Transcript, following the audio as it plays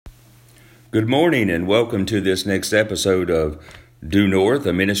Good morning and welcome to this next episode of Due North,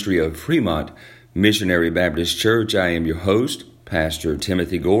 a ministry of Fremont Missionary Baptist Church. I am your host, Pastor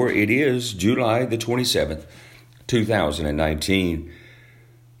Timothy Gore. It is July the 27th, 2019.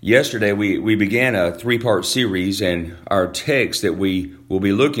 Yesterday we began a three-part series, and our text that we will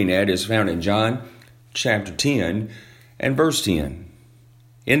be looking at is found in John chapter 10 and verse 10.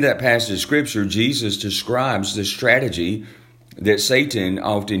 In that passage of Scripture, Jesus describes the strategy that Satan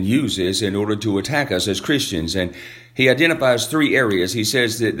often uses in order to attack us as Christians. And he identifies three areas. He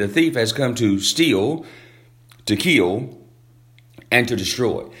says that the thief has come to steal, to kill, and to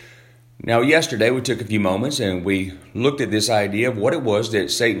destroy. Now, yesterday we took a few moments and we looked at this idea of what it was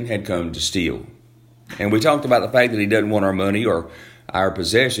that Satan had come to steal. And we talked about the fact that he doesn't want our money or our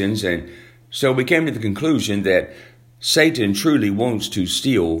possessions. And so we came to the conclusion that Satan truly wants to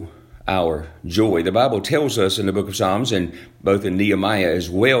steal our joy. The Bible tells us in the book of Psalms and both in Nehemiah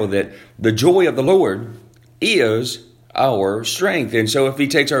as well that the joy of the Lord is our strength. And so if he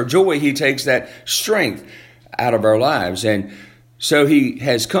takes our joy, he takes that strength out of our lives. And so he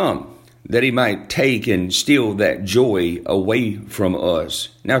has come that he might take and steal that joy away from us.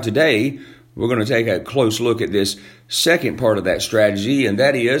 Now today, we're going to take a close look at this second part of that strategy, and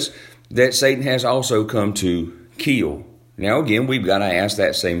that is that Satan has also come to kill. Now, again, we've got to ask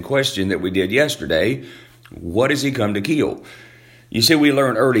that same question that we did yesterday. What has he come to kill? You see, we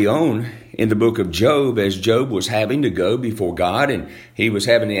learned early on in the book of Job, as Job was having to go before God and he was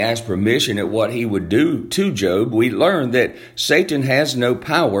having to ask permission at what he would do to Job, we learned that Satan has no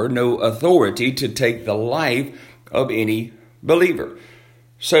power, no authority to take the life of any believer.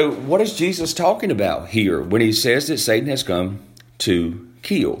 So what is Jesus talking about here when he says that Satan has come to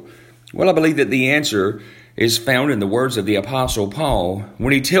kill? Well, I believe that the answer is found in the words of the Apostle Paul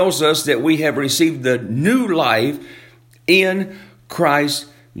when he tells us that we have received the new life in Christ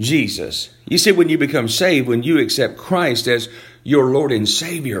Jesus. You see, when you become saved, when you accept Christ as your Lord and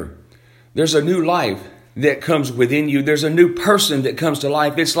Savior, there's a new life that comes within you. There's a new person that comes to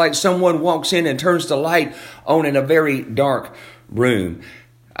life. It's like someone walks in and turns the light on in a very dark room.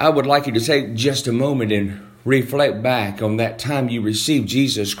 I would like you to take just a moment and reflect back on that time you received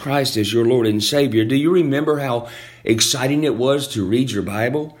Jesus Christ as your Lord and Savior. Do you remember how exciting it was to read your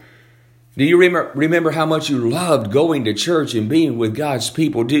Bible? Do you remember how much you loved going to church and being with God's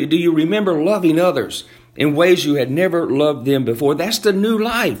people? Do you remember loving others in ways you had never loved them before? That's the new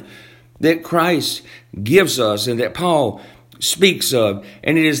life that Christ gives us and that Paul speaks of.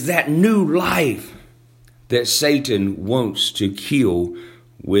 And it is that new life that Satan wants to kill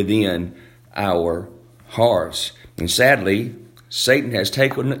within our hearts. And sadly, Satan has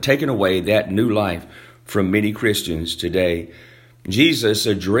taken away that new life from many Christians today. Jesus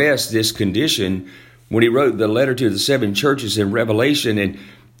addressed this condition when he wrote the letter to the 7 churches in Revelation, and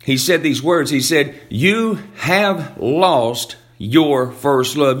he said these words. He said, "You have lost your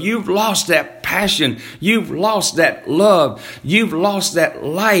first love." You've lost that passion. You've lost that love. You've lost that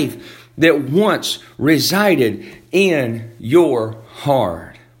life that once resided in your heart.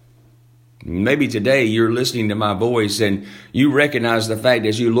 Maybe today you're listening to my voice and you recognize the fact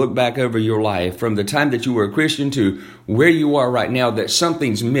as you look back over your life from the time that you were a Christian to where you are right now that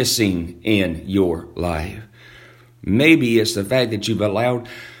something's missing in your life. Maybe it's the fact that you've allowed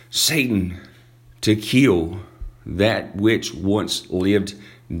Satan to kill that which once lived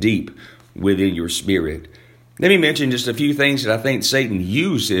deep within your spirit. Let me mention just a few things that I think Satan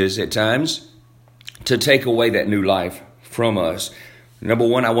uses at times to take away that new life from us. Number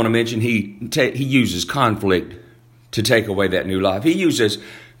one, I want to mention he uses conflict to take away that new life. He uses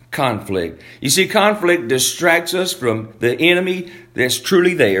conflict. You see, conflict distracts us from the enemy that's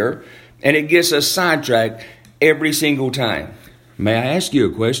truly there, and it gets us sidetracked every single time. May I ask you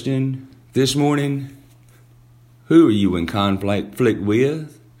a question this morning? Who are you in conflict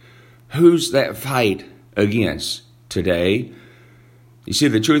with? Who's that fight against today? You see,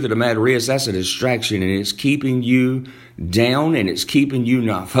 the truth of the matter is that's a distraction, and it's keeping you down, and it's keeping you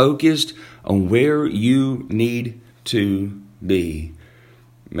not focused on where you need to be.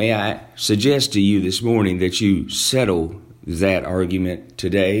 May I suggest to you this morning that you settle that argument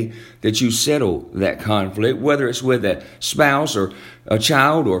today, that you settle that conflict, whether it's with a spouse or a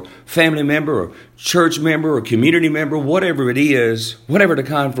child or family member or church member or community member, whatever it is, whatever the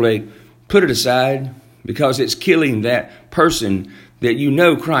conflict, put it aside because it's killing that person that you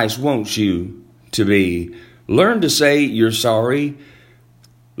know Christ wants you to be. Learn to say you're sorry.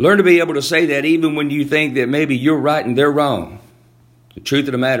 Learn to be able to say that even when you think that maybe you're right and they're wrong. The truth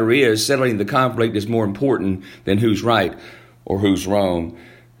of the matter is settling the conflict is more important than who's right or who's wrong.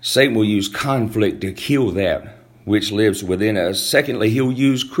 Satan will use conflict to kill that which lives within us. Secondly, he'll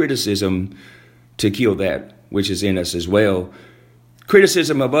use criticism to kill that which is in us as well.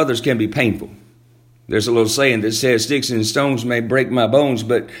 Criticism of others can be painful. There's a little saying that says, sticks and stones may break my bones,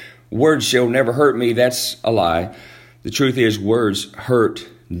 but words shall never hurt me. That's a lie. The truth is, words hurt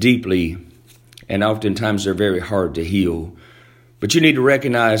deeply, and oftentimes they're very hard to heal. But you need to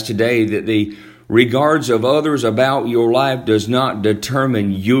recognize today that the regards of others about your life does not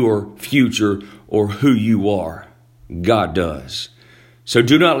determine your future or who you are. God does. So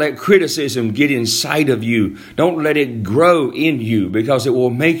do not let criticism get inside of you. Don't let it grow in you, because it will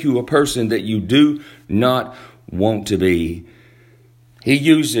make you a person that you do not want to be. He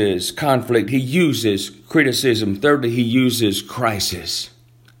uses conflict. He uses criticism. Thirdly, he uses crisis.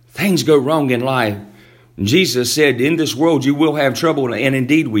 Things go wrong in life. Jesus said, in this world you will have trouble, and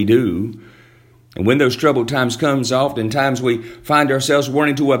indeed we do. And when those troubled times comes, oftentimes we find ourselves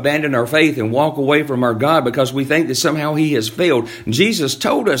wanting to abandon our faith and walk away from our God because we think that somehow he has failed. Jesus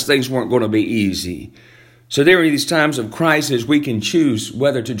told us things weren't going to be easy. So during these times of crisis, we can choose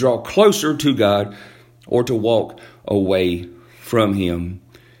whether to draw closer to God or to walk away from him.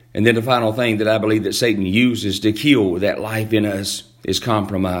 And then the final thing that I believe that Satan uses to kill that life in us is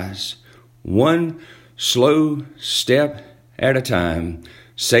compromise. One slow step at a time,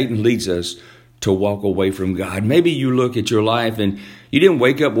 Satan leads us to walk away from God. Maybe you look at your life and you didn't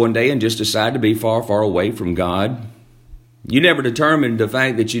wake up one day and just decide to be far, far away from God. You never determined the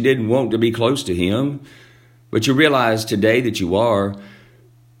fact that you didn't want to be close to him, but you realize today that you are.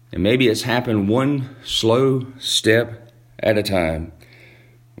 And maybe it's happened one slow step at a time.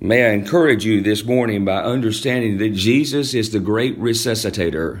 May I encourage you this morning by understanding that Jesus is the great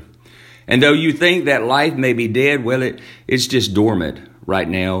resuscitator. And though you think that life may be dead, well, it's just dormant right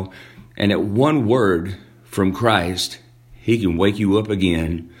now. And at one word from Christ, he can wake you up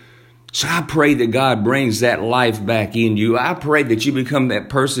again. So I pray that God brings that life back in you. I pray that you become that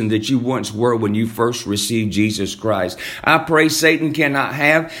person that you once were when you first received Jesus Christ. I pray Satan cannot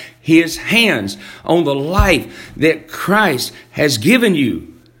have his hands on the life that Christ has given you.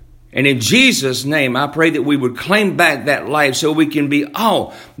 And in Jesus' name, I pray that we would claim back that life so we can be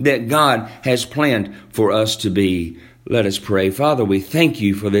all that God has planned for us to be. Let us pray. Father, we thank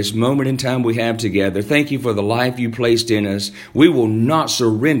you for this moment in time we have together. Thank you for the life you placed in us. We will not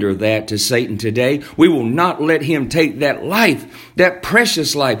surrender that to Satan today. We will not let him take that life, that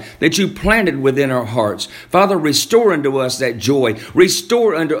precious life that you planted within our hearts. Father, restore unto us that joy.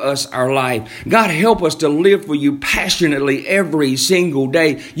 Restore unto us our life. God, help us to live for you passionately every single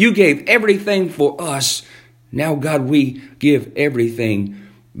day. You gave everything for us. Now, God, we give everything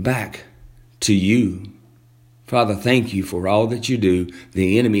back to you. Father, thank you for all that you do.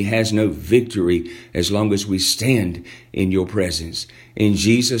 The enemy has no victory as long as we stand in your presence. In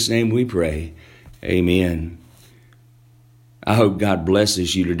Jesus' name we pray. Amen. I hope God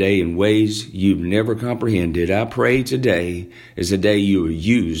blesses you today in ways you've never comprehended. I pray today is a day you are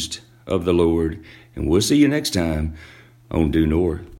used of the Lord. And we'll see you next time on Due North.